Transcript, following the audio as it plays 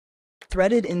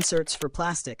Threaded inserts for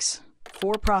plastics,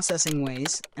 4 processing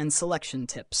ways, and selection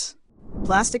tips.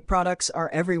 Plastic products are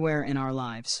everywhere in our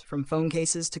lives, from phone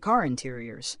cases to car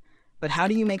interiors. But how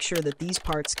do you make sure that these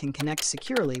parts can connect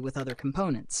securely with other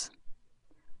components?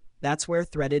 That's where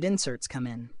threaded inserts come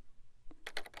in.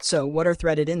 So, what are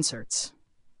threaded inserts?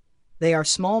 They are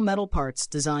small metal parts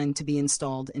designed to be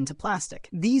installed into plastic.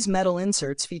 These metal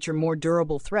inserts feature more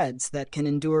durable threads that can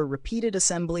endure repeated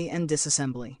assembly and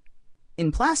disassembly.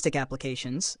 In plastic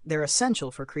applications, they're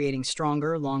essential for creating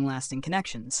stronger, long-lasting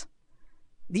connections.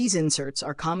 These inserts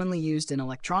are commonly used in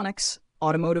electronics,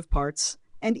 automotive parts,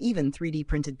 and even 3D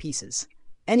printed pieces,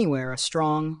 anywhere a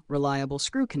strong, reliable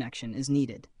screw connection is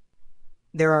needed.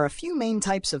 There are a few main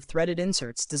types of threaded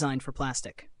inserts designed for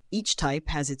plastic. Each type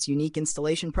has its unique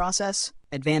installation process,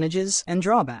 advantages, and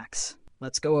drawbacks.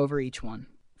 Let's go over each one.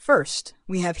 First,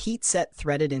 we have heat-set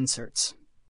threaded inserts.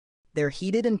 They're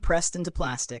heated and pressed into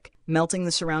plastic, melting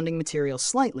the surrounding material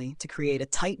slightly to create a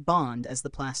tight bond as the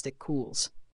plastic cools.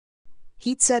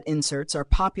 Heat-set inserts are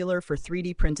popular for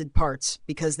 3D printed parts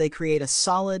because they create a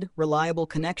solid, reliable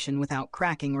connection without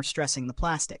cracking or stressing the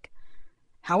plastic.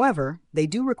 However, they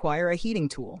do require a heating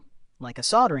tool, like a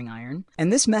soldering iron, and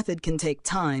this method can take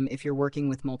time if you're working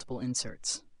with multiple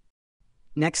inserts.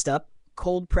 Next up,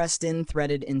 cold pressed-in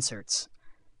threaded inserts.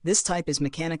 This type is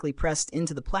mechanically pressed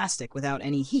into the plastic without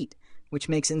any heat, which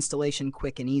makes installation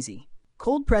quick and easy.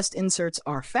 Cold-pressed inserts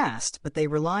are fast, but they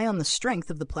rely on the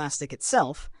strength of the plastic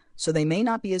itself, so they may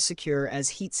not be as secure as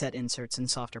heat-set inserts in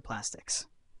softer plastics.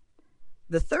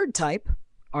 The third type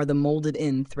are the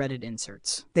molded-in threaded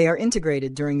inserts. They are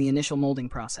integrated during the initial molding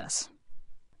process.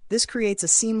 This creates a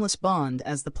seamless bond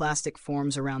as the plastic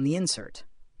forms around the insert.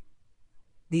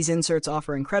 These inserts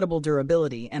offer incredible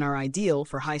durability and are ideal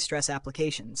for high-stress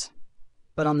applications.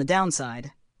 But on the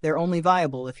downside, they're only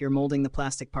viable if you're molding the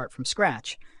plastic part from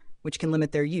scratch, which can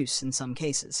limit their use in some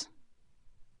cases.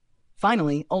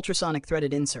 Finally, ultrasonic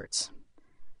threaded inserts.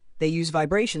 They use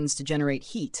vibrations to generate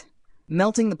heat,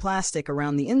 melting the plastic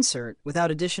around the insert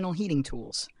without additional heating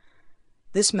tools.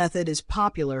 This method is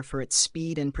popular for its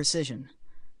speed and precision.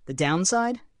 The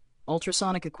downside?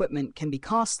 Ultrasonic equipment can be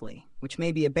costly, which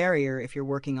may be a barrier if you're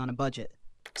working on a budget.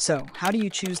 So, how do you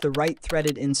choose the right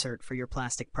threaded insert for your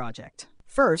plastic project?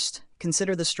 First,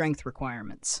 consider the strength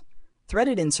requirements.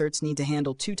 Threaded inserts need to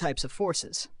handle 2 types of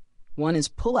forces. One is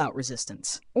pull-out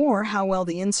resistance, or how well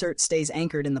the insert stays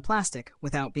anchored in the plastic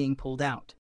without being pulled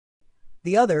out.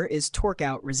 The other is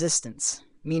torque-out resistance,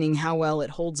 meaning how well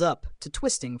it holds up to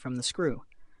twisting from the screw.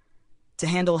 To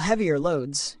handle heavier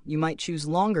loads, you might choose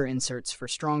longer inserts for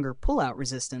stronger pull-out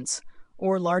resistance,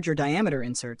 or larger diameter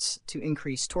inserts to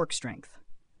increase torque strength.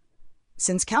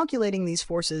 Since calculating these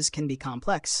forces can be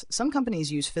complex, some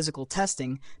companies use physical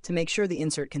testing to make sure the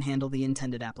insert can handle the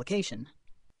intended application.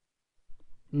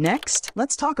 Next,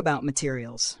 let's talk about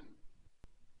materials.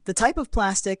 The type of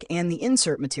plastic and the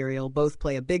insert material both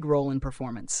play a big role in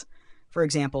performance. For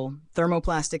example,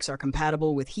 thermoplastics are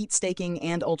compatible with heat staking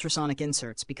and ultrasonic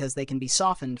inserts because they can be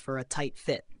softened for a tight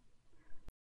fit.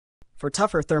 For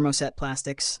tougher thermoset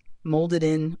plastics,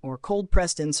 molded-in or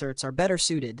cold-pressed inserts are better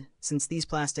suited since these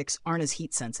plastics aren't as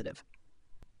heat-sensitive.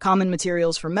 Common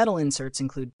materials for metal inserts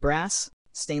include brass,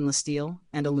 stainless steel,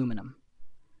 and aluminum.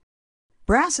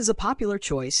 Brass is a popular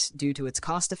choice due to its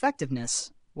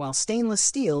cost-effectiveness, while stainless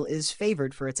steel is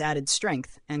favored for its added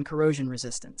strength and corrosion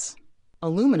resistance.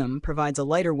 Aluminum provides a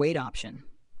lighter weight option.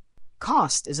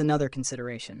 Cost is another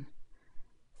consideration.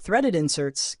 Threaded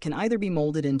inserts can either be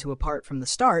molded into a part from the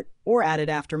start or added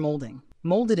after molding.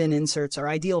 Molded-in inserts are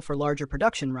ideal for larger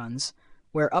production runs,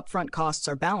 where upfront costs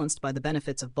are balanced by the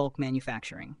benefits of bulk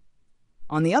manufacturing.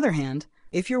 On the other hand,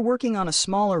 if you're working on a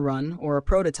smaller run or a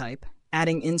prototype,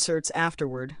 adding inserts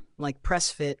afterward, like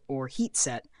press fit or heat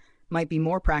set, might be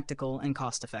more practical and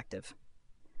cost-effective.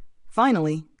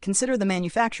 Finally, consider the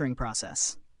manufacturing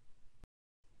process.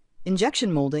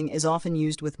 Injection molding is often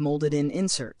used with molded-in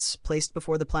inserts placed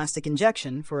before the plastic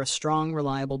injection for a strong,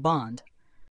 reliable bond.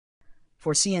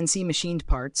 For CNC machined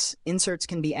parts, inserts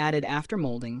can be added after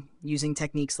molding using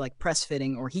techniques like press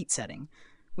fitting or heat setting,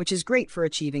 which is great for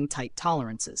achieving tight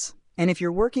tolerances. And if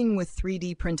you're working with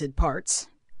 3D printed parts,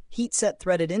 heat-set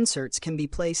threaded inserts can be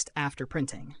placed after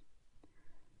printing.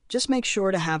 Just make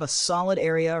sure to have a solid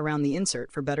area around the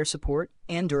insert for better support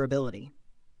and durability.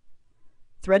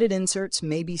 Threaded inserts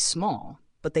may be small,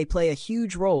 but they play a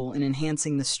huge role in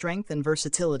enhancing the strength and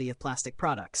versatility of plastic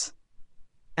products.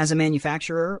 As a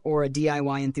manufacturer or a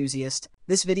DIY enthusiast,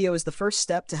 this video is the first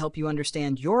step to help you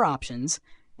understand your options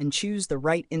and choose the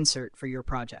right insert for your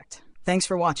project. Thanks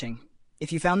for watching.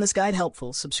 If you found this guide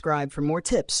helpful, subscribe for more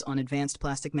tips on advanced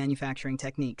plastic manufacturing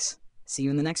techniques. See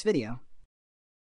you in the next video.